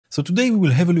So today we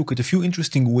will have a look at a few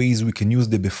interesting ways we can use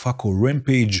the Befaco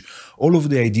rampage. All of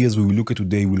the ideas we will look at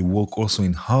today will work also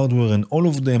in hardware, and all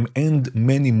of them and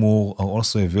many more are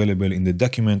also available in the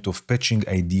document of patching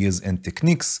ideas and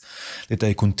techniques that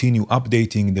I continue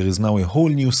updating. There is now a whole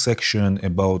new section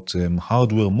about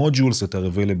hardware modules that are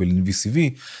available in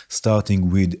VCV, starting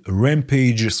with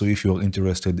rampage. So if you are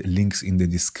interested, links in the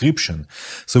description.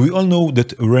 So we all know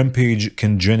that rampage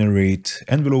can generate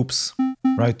envelopes,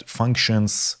 right?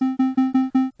 Functions,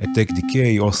 attack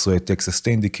decay, also attack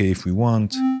sustain decay if we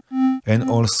want, and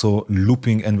also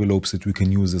looping envelopes that we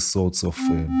can use as sorts of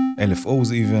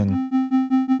LFOs even.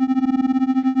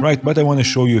 Right, but I want to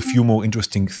show you a few more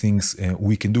interesting things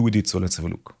we can do with it, so let's have a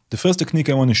look. The first technique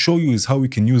I want to show you is how we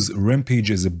can use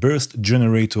rampage as a burst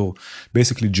generator,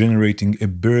 basically generating a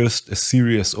burst, a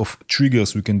series of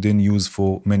triggers we can then use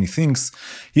for many things.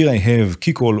 Here I have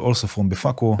keycall, also from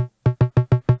Befaco,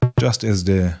 just as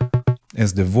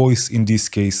the voice in this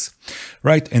case,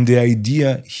 right? And the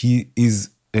idea here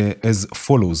is as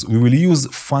follows. We will use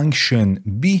function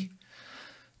B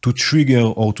to trigger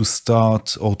or to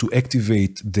start or to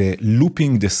activate the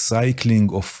looping, the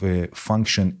cycling of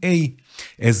function A,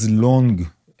 as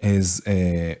long as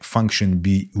function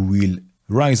B will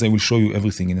rise. I will show you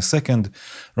everything in a second,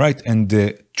 right? And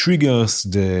the triggers,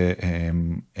 the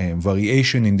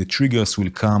variation in the triggers will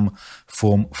come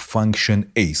from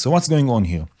function A. So what's going on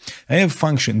here? I have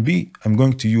function B. I'm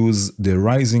going to use the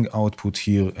rising output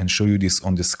here and show you this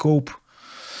on the scope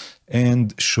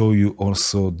and show you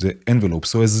also the envelope.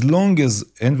 So as long as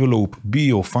envelope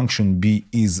B or function B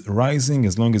is rising,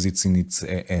 as long as it's in its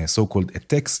so-called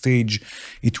attack stage,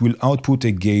 it will output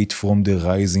a gate from the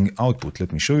rising output.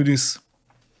 Let me show you this.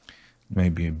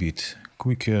 Maybe a bit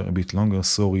quicker, a bit longer.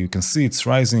 Sorry, you can see it's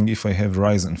rising. If I have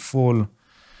rise and fall,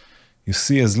 you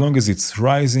see as long as it's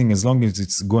rising, as long as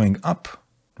it's going up,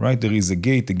 right, there is a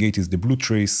gate. The gate is the blue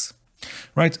trace,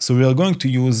 right? So we are going to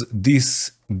use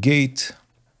this gate.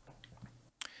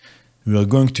 We are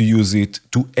going to use it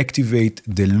to activate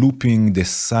the looping, the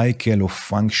cycle of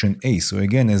function A. So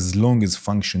again, as long as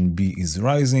function B is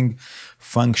rising,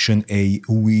 function A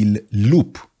will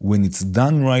loop. When it's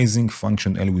done rising,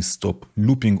 function L will stop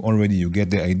looping. Already you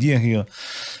get the idea here.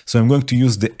 So I'm going to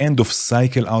use the end of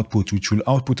cycle output, which will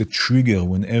output a trigger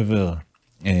whenever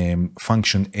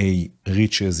function A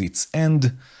reaches its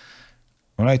end.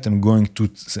 All right, I'm going to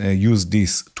use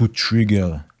this to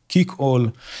trigger kick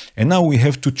all, and now we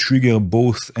have to trigger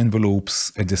both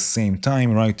envelopes at the same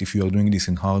time, right? If you are doing this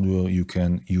in hardware, you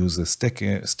can use a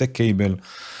stack cable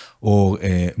or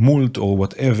a mult or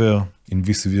whatever. In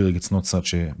VCV, it's not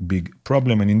such a big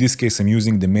problem. And in this case, I'm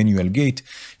using the manual gate.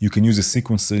 You can use a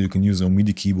sequencer, you can use a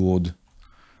MIDI keyboard,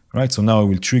 right? So now I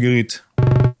will trigger it,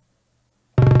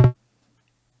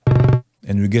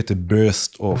 and we get a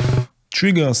burst of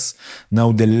triggers.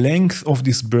 Now the length of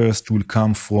this burst will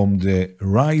come from the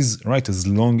rise, right? As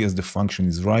long as the function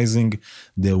is rising,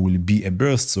 there will be a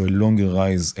burst. So a longer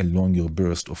rise, a longer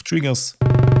burst of triggers.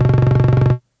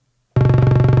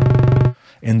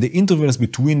 And the intervals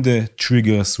between the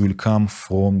triggers will come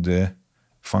from the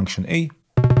function A,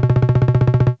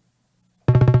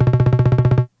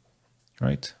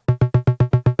 right?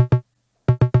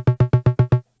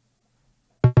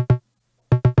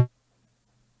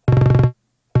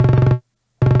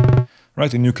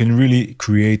 Right, and you can really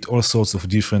create all sorts of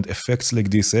different effects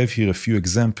like this. I have here a few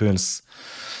examples.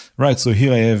 Right, so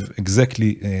here I have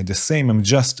exactly the same.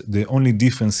 The only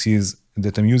difference is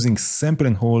that I'm using sample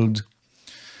and hold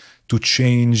to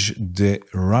change the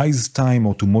rise time,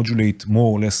 or to modulate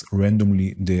more or less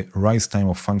randomly the rise time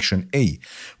of function A,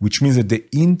 which means that the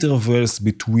intervals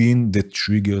between the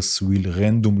triggers will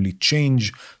randomly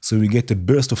change. So we get a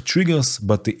burst of triggers,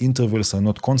 but the intervals are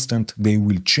not constant. They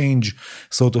will change,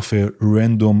 sort of a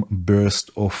random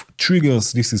burst of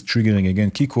triggers. This is triggering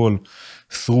again keycall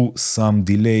through some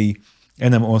delay.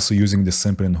 And I'm also using the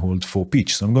sample and hold for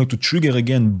pitch. So I'm going to trigger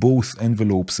again both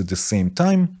envelopes at the same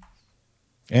time,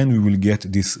 and we will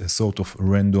get this sort of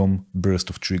random burst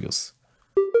of triggers.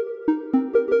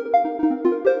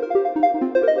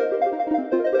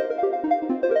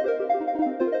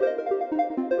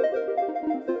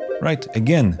 Right,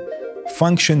 again,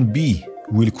 function B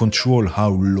will control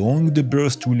how long the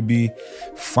burst will be.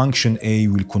 Function A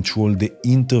will control the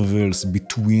intervals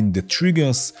between the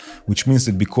triggers, which means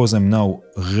that because I'm now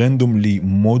randomly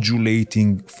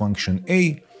modulating function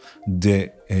A, the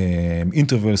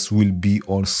intervals will be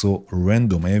also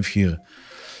random. I have here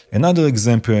another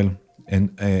example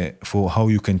and for how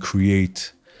you can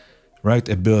create, right,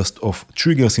 a burst of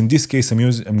triggers. In this case,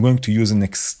 I'm going to use an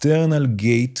external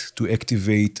gate to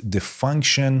activate the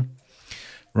function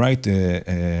right?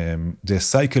 The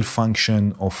cycle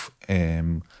function of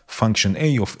function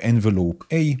A, of envelope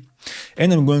A,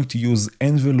 and I'm going to use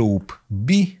envelope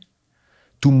B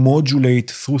to modulate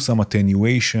through some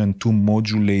attenuation to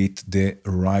modulate the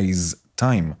rise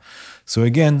time. So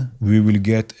again, we will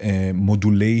get a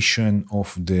modulation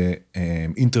of the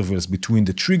intervals between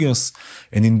the triggers.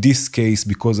 And in this case,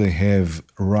 because I have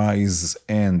rise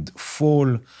and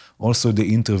fall, also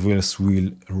the intervals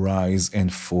will rise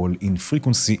and fall in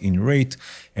frequency, in rate.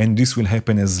 And this will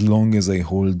happen as long as I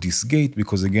hold this gate,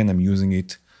 because again, I'm using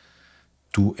it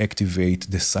to activate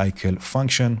the cycle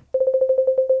function.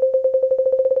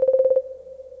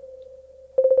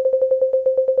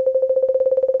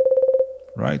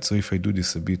 Right, so if I do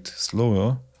this a bit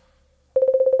slower,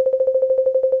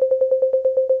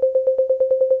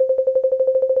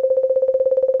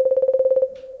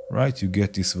 right, you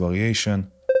get this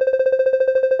variation.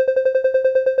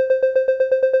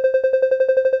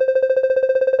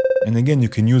 And again, you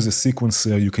can use a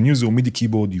sequencer, you can use your MIDI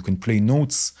keyboard, you can play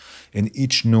notes, and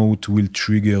each note will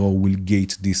trigger or will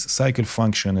gate this cycle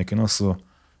function. I can also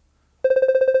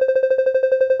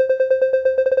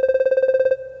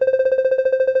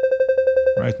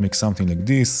make something like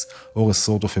this, or a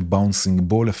sort of a bouncing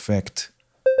ball effect.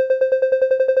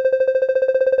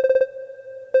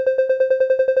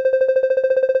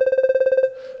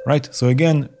 Right, so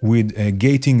again, with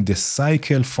gating the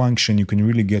cycle function, you can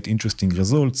really get interesting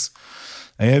results.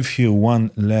 I have here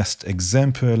one last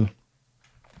example.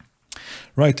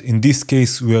 Right, in this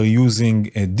case, we are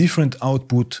using a different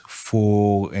output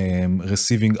for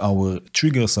receiving our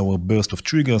triggers, our burst of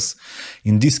triggers.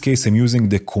 In this case, I'm using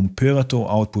the comparator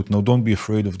output. Now, don't be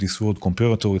afraid of this word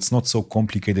comparator. It's not so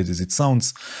complicated as it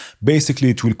sounds.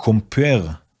 Basically, it will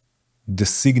compare the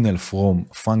signal from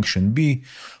function B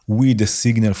with the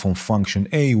signal from function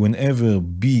A. Whenever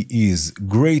B is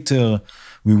greater,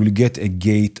 we will get a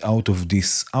gate out of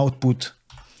this output.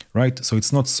 Right? So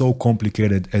it's not so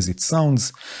complicated as it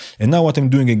sounds. And now what I'm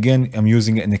doing again, I'm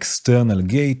using an external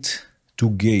gate to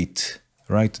gate,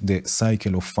 right, the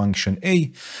cycle of function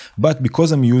A. But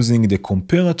because I'm using the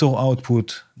comparator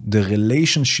output, the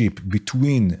relationship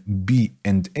between B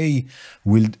and A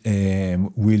will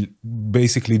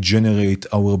basically generate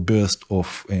our burst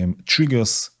of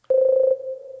triggers.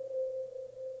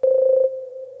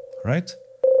 Right?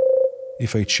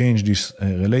 If I change this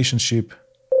relationship,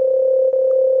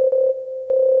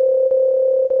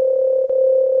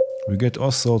 we get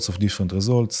all sorts of different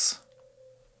results.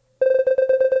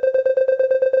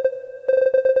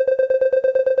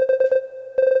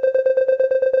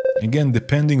 Again,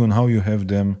 depending on how you have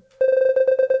them,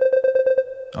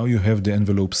 how you have the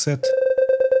envelope set.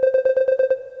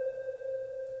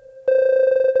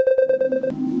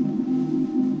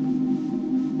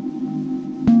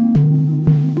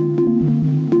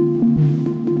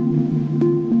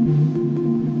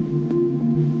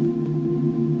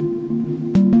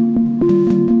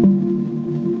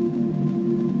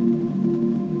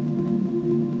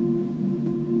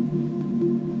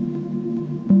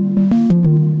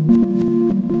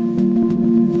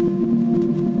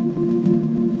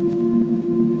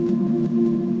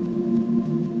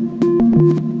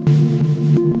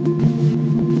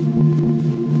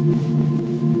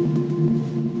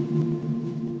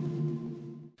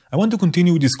 I want to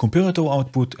continue with this comparator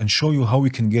output and show you how we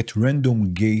can get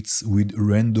random gates with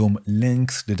random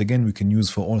lengths that again we can use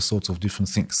for all sorts of different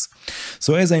things.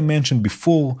 So as I mentioned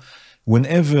before,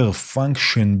 whenever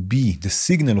function B, the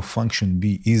signal of function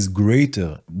B is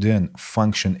greater than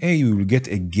function A, we will get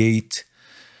a gate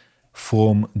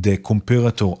from the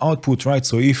comparator output, right?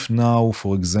 So if now,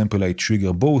 for example, I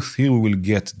trigger both, here we will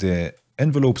get the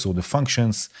envelopes or the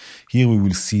functions. Here we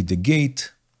will see the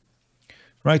gate.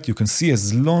 Right, you can see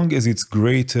as long as it's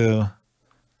greater,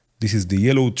 this is the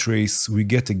yellow trace, we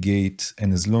get a gate,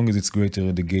 and as long as it's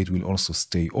greater, the gate will also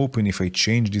stay open. If I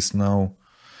change this now,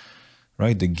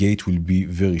 right, the gate will be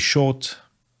very short,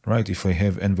 right? If I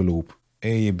have envelope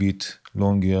A a bit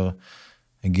longer,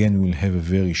 again, we'll have a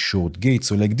very short gate.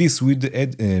 So like this, with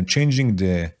changing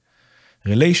the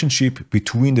relationship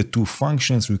between the two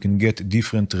functions, we can get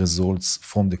different results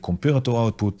from the comparator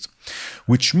output,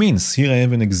 which means, here I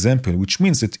have an example, which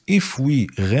means that if we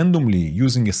randomly,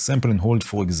 using a sample and hold,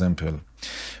 for example,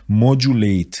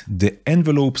 modulate the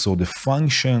envelopes or the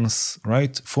functions,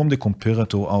 right, from the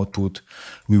comparator output,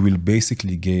 we will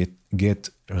basically get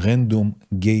random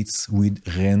gates with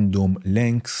random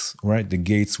lengths, right? The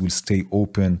gates will stay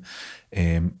open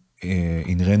in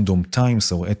random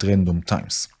times or at random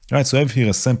times. Right, so I have here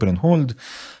a sample and hold.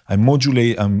 I'm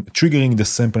triggering the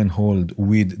sample and hold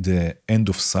with the end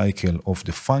of cycle of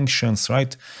the functions,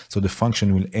 right? So the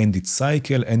function will end its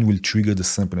cycle and will trigger the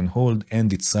sample and hold,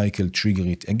 end its cycle, trigger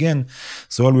it again.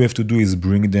 So all we have to do is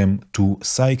bring them to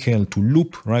cycle, to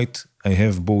loop, right? I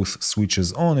have both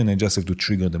switches on and I just have to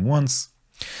trigger them once.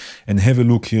 And have a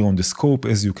look here on the scope.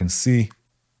 As you can see,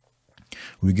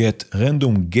 we get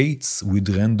random gates with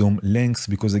random lengths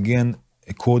because again,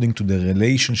 according to the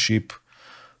relationship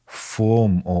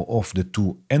from or of the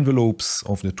two envelopes,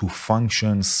 of the two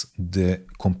functions, the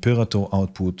comparator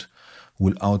output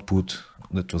will output,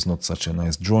 that was not such a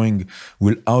nice drawing,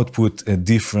 will output a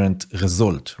different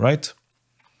result, right?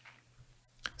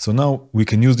 So now we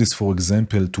can use this, for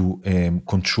example, to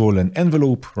control an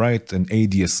envelope, right? An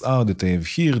ADSR that I have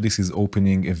here. This is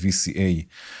opening a VCA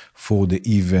for the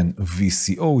even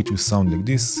VCO. It will sound like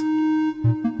this.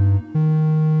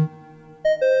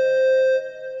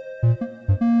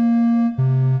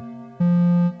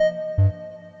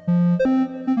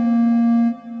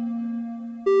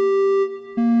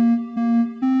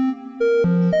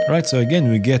 Right, so again,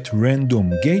 we get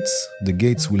random gates. The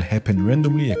gates will happen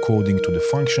randomly according to the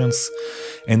functions,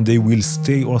 and they will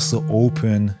stay also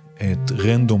open at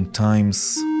random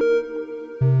times.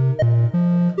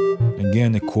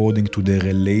 Again, according to the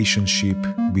relationship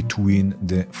between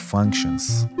the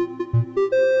functions.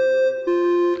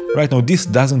 Right, now this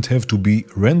doesn't have to be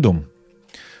random.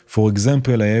 For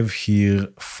example, I have here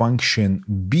function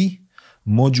B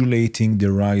modulating the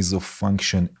rise of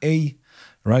function A.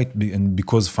 Right, and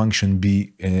because function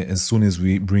B, as soon as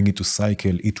we bring it to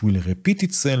cycle, it will repeat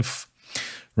itself,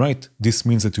 right? This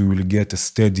means that we will get a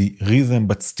steady rhythm,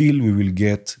 but still we will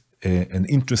get an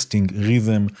interesting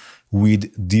rhythm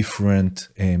with different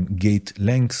gate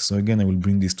lengths. So again, I will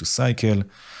bring this to cycle,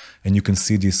 and you can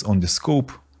see this on the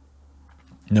scope.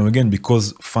 Now again,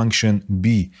 because function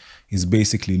B is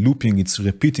basically looping, it's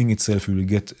repeating itself, we will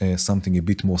get something a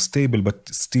bit more stable, but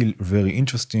still very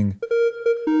interesting.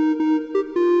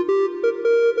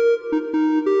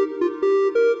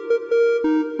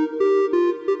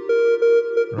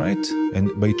 Right?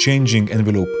 And by changing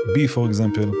envelope B, for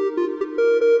example,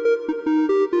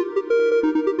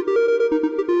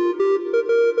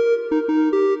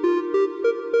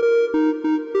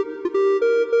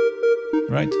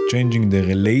 right? Changing the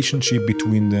relationship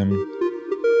between them,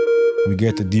 we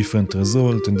get a different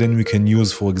result. And then we can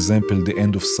use, for example, the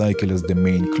end of cycle as the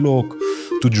main clock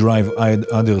to drive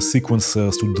other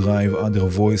sequencers, to drive other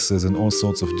voices and all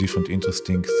sorts of different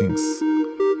interesting things.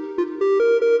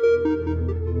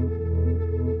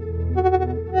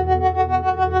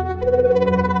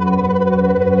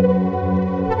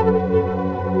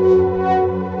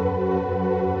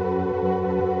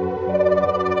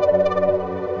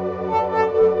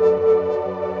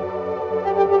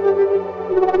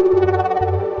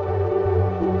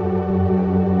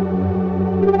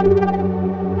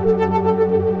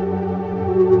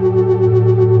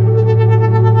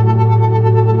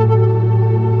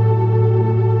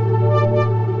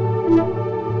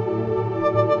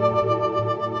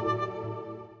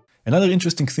 Another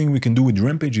interesting thing we can do with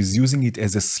Rampage is using it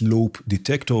as a slope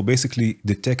detector, basically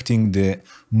detecting the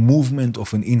movement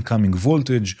of an incoming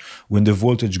voltage. When the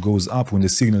voltage goes up, when the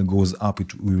signal goes up,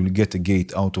 we will get a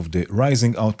gate out of the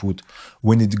rising output.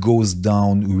 When it goes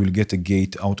down, we will get a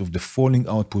gate out of the falling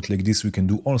output. Like this, we can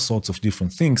do all sorts of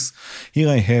different things. Here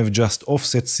I have just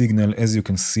offset signal, as you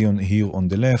can see on here on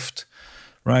the left,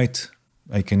 right?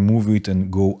 I can move it and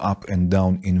go up and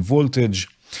down in voltage.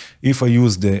 If I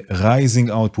use the rising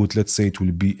output, let's say it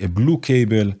will be a blue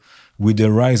cable. With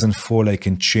the rise and fall, I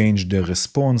can change the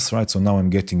response, right? So now I'm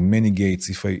getting many gates.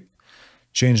 If I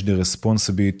change the response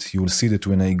a bit, you will see that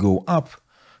when I go up,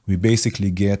 we basically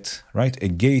get, right, a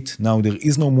gate. Now there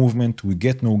is no movement, we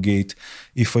get no gate.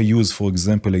 If I use, for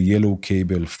example, a yellow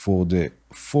cable for the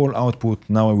fall output,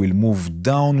 now I will move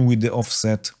down with the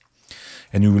offset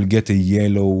and we will get a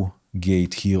yellow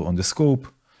gate here on the scope.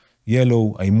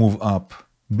 Yellow, I move up.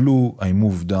 Blue, I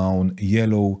move down,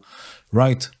 yellow,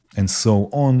 right? And so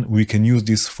on. We can use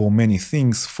this for many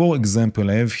things. For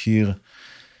example, I have here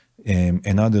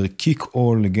another kick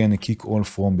all, again, a kick all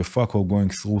from the Befacor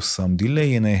going through some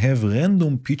delay, and I have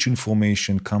random pitch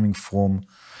information coming from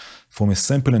a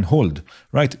sample and hold,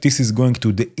 right? This is going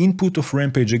to the input of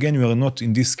Rampage. Again, we are not,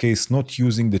 in this case, not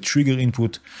using the trigger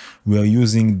input. We are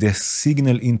using the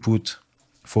signal input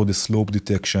for the slope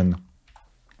detection.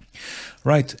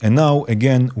 Right, and now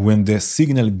again, when the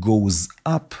signal goes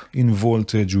up in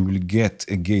voltage, we will get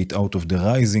a gate out of the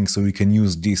rising, so we can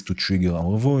use this to trigger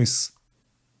our voice.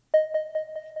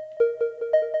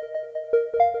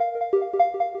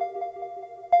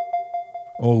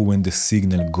 or when the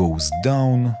signal goes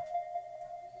down.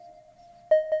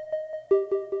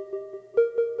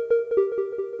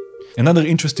 Another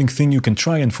interesting thing you can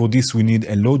try, and for this we need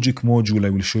a logic module, I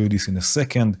will show you this in a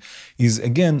second, is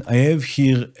again, I have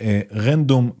here a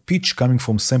random pitch coming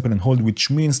from sample and hold, which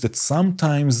means that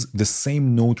sometimes the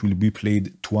same note will be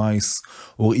played twice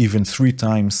or even 3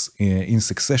 times in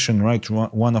succession, right,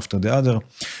 one after the other.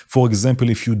 For example,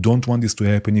 if you don't want this to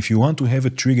happen, if you want to have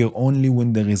a trigger only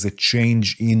when there is a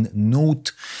change in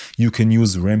note, you can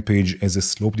use Rampage as a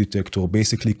slope detector,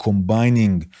 basically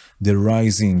combining the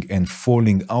rising and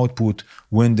falling output.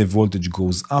 When the voltage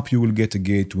goes up, you will get a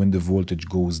gate. When the voltage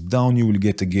goes down, you will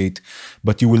get a gate,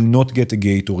 but you will not get a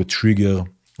gate or a trigger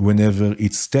whenever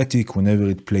it's static, whenever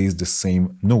it plays the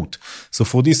same note. So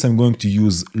for this, I'm going to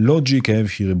use logic. I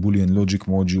have here a Boolean logic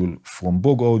module from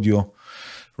Bog Audio,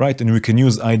 right? And we can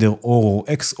use either OR or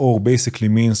XOR. Basically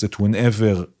means that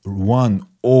whenever one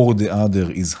or the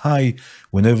other is high,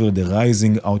 whenever the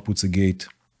rising outputs a gate,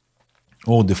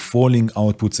 or the falling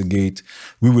outputs a gate,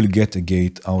 we will get a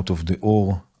gate out of the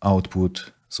OR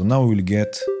output. So now we will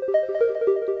get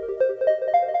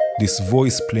this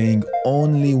voice playing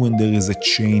only when there is a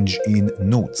change in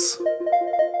notes.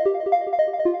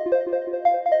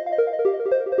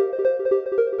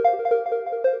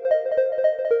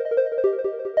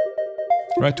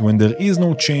 Right, when there is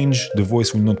no change, the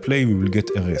voice will not play, we will get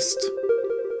a rest.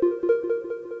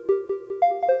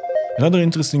 Another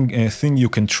interesting thing you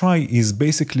can try is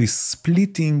basically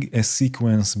splitting a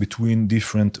sequence between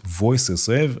different voices.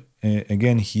 So I have,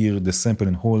 again, here the sample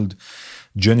and hold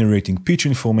generating pitch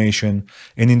information.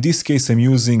 And in this case, I'm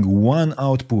using one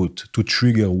output to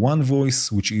trigger one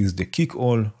voice, which is the kick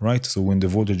all, right? So when the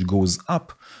voltage goes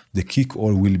up, the kick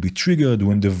all will be triggered.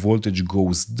 When the voltage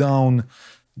goes down,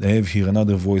 I have here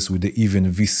another voice with the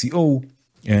even VCO.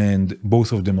 And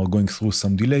both of them are going through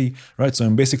some delay, right? So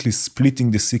I'm basically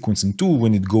splitting the sequence in two.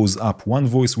 When it goes up, one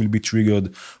voice will be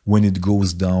triggered. When it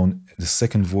goes down, the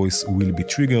second voice will be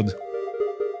triggered.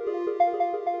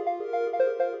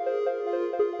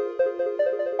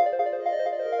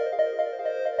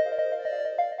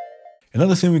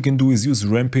 Another thing we can do is use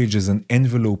Rampage as an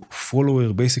envelope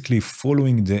follower, basically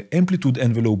following the amplitude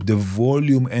envelope, the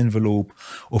volume envelope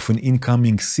of an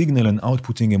incoming signal and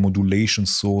outputting a modulation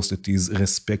source that is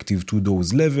respective to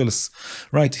those levels.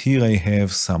 Right here I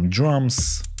have some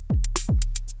drums.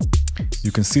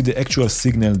 You can see the actual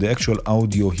signal, the actual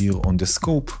audio here on the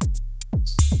scope.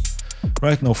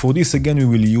 Right now for this, again, we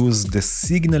will use the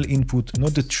signal input,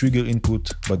 not the trigger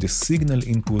input, but the signal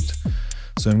input.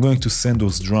 So I'm going to send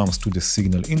those drums to the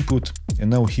signal input. And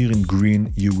now here in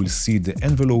green, you will see the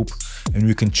envelope, and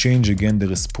we can change again the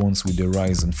response with the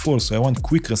rise and fall. So I want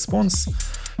quick response.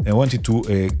 I want it to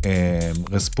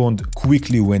respond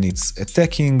quickly when it's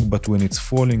attacking, but when it's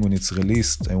falling, when it's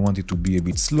released, I want it to be a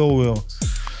bit slower.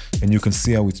 And you can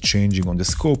see how it's changing on the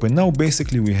scope. And now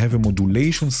basically we have a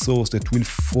modulation source that will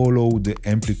follow the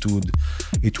amplitude.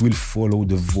 It will follow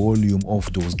the volume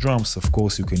of those drums. Of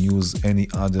course, you can use any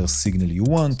other signal you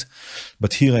want.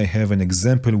 But here I have an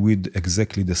example with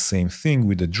exactly the same thing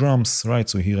with the drums, right?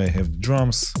 So here I have the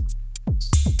drums.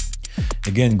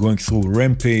 Again, going through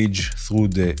Rampage, through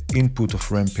the input of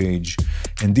Rampage.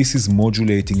 And this is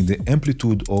modulating the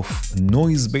amplitude of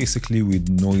noise, basically with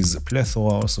noise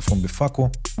plethora, also from the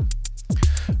FACO.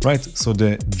 Right, so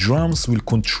the drums will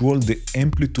control the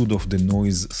amplitude of the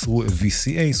noise through a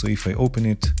VCA. So if I open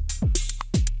it,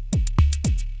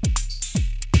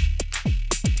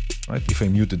 right, if I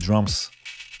mute the drums,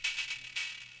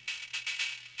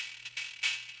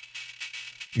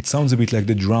 it sounds a bit like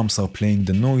the drums are playing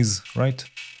the noise, right?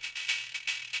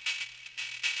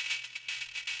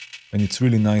 And it's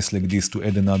really nice like this to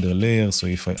add another layer. So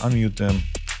if I unmute them,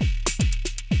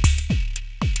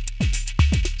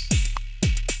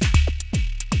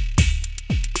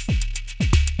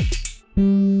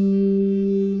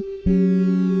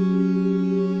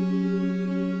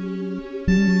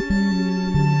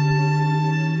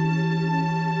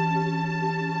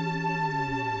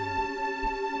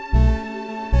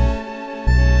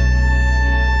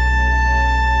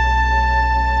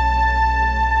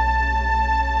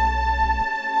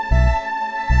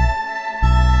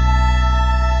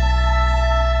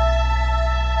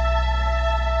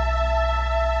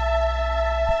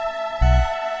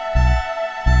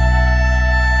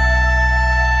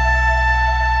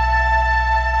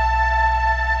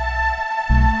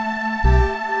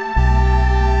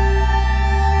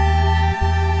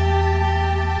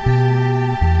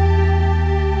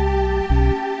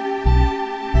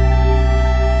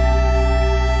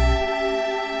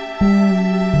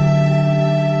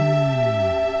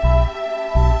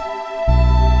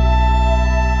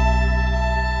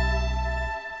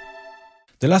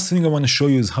 The last thing I want to show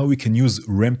you is how we can use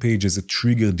rampage as a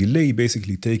trigger delay,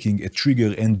 basically taking a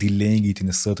trigger and delaying it in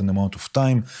a certain amount of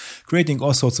time, creating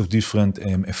all sorts of different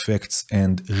effects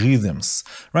and rhythms.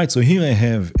 Right, so here I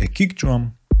have a kick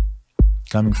drum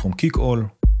coming from kick all,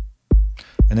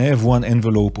 and I have one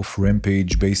envelope of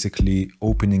rampage, basically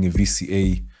opening a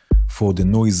VCA for the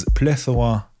noise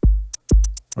plethora.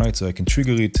 Right, so I can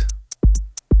trigger it.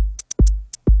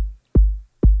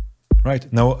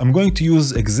 Right, now I'm going to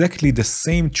use exactly the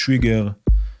same trigger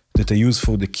that I use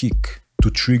for the kick to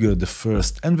trigger the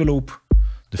first envelope,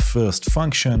 the first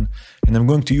function, and I'm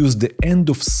going to use the end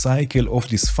of cycle of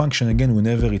this function. Again,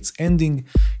 whenever it's ending,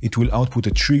 it will output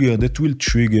a trigger that will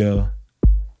trigger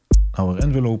our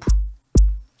envelope.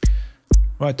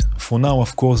 Right, for now,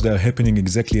 of course, they are happening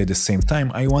exactly at the same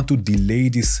time. I want to delay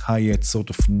this hi-hat, sort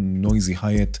of noisy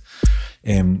hi-hat,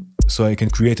 so I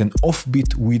can create an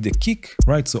offbeat with the kick,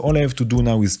 right? So all I have to do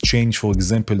now is change, for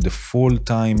example, the fall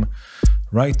time,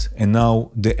 right? And now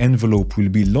the envelope will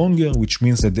be longer, which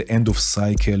means that the end of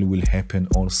cycle will happen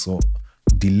also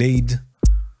delayed.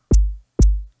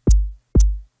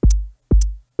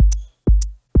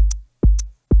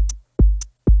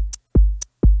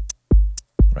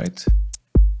 Right?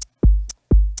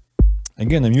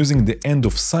 Again, I'm using the end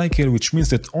of cycle, which means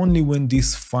that only when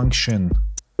this function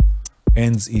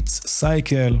ends its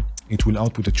cycle, it will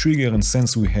output a trigger. And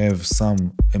since we have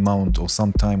some amount or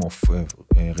some time of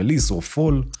release or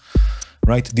fall,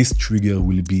 right, this trigger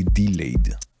will be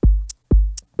delayed.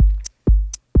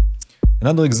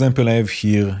 Another example I have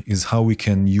here is how we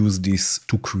can use this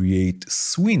to create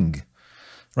swing.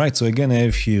 Right, so again, I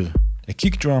have here a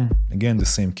kick drum, again, the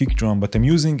same kick drum, but I'm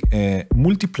using a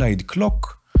multiplied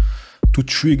clock to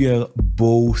trigger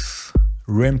both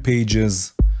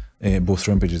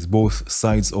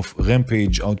sides of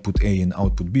rampage, output A and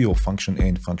output B, or function A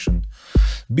and function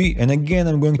B. And again,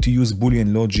 I'm going to use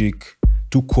Boolean logic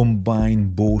to combine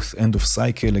both end of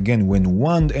cycle. Again, when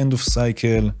one end of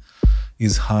cycle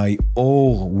is high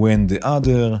or when the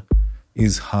other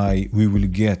is high, we will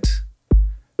get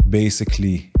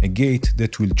basically a gate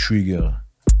that will trigger,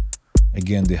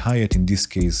 again, the hi-hat, in this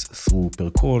case, through per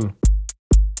call.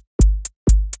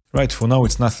 Right, for now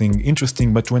it's nothing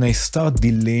interesting, but when I start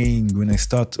delaying, when I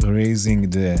start raising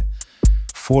the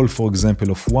fall, for example,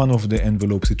 of one of the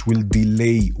envelopes, it will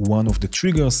delay one of the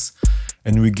triggers,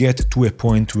 and we get to a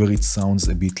point where it sounds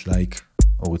a bit like,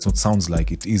 or it's not sounds like,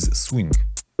 it is swing.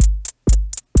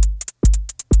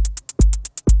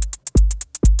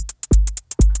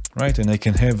 Right, and I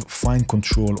can have fine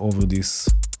control over this.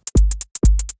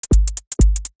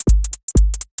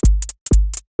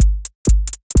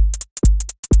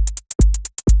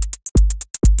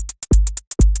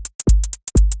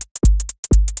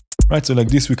 Right, so like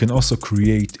this, we can also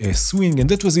create a swing. And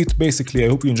that was it, basically. I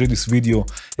hope you enjoyed this video.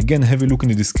 Again, have a look in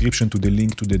the description to the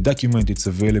link to the document. It's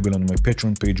available on my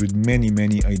Patreon page with many,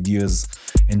 many ideas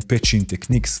and patching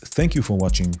techniques. Thank you for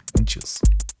watching, and cheers.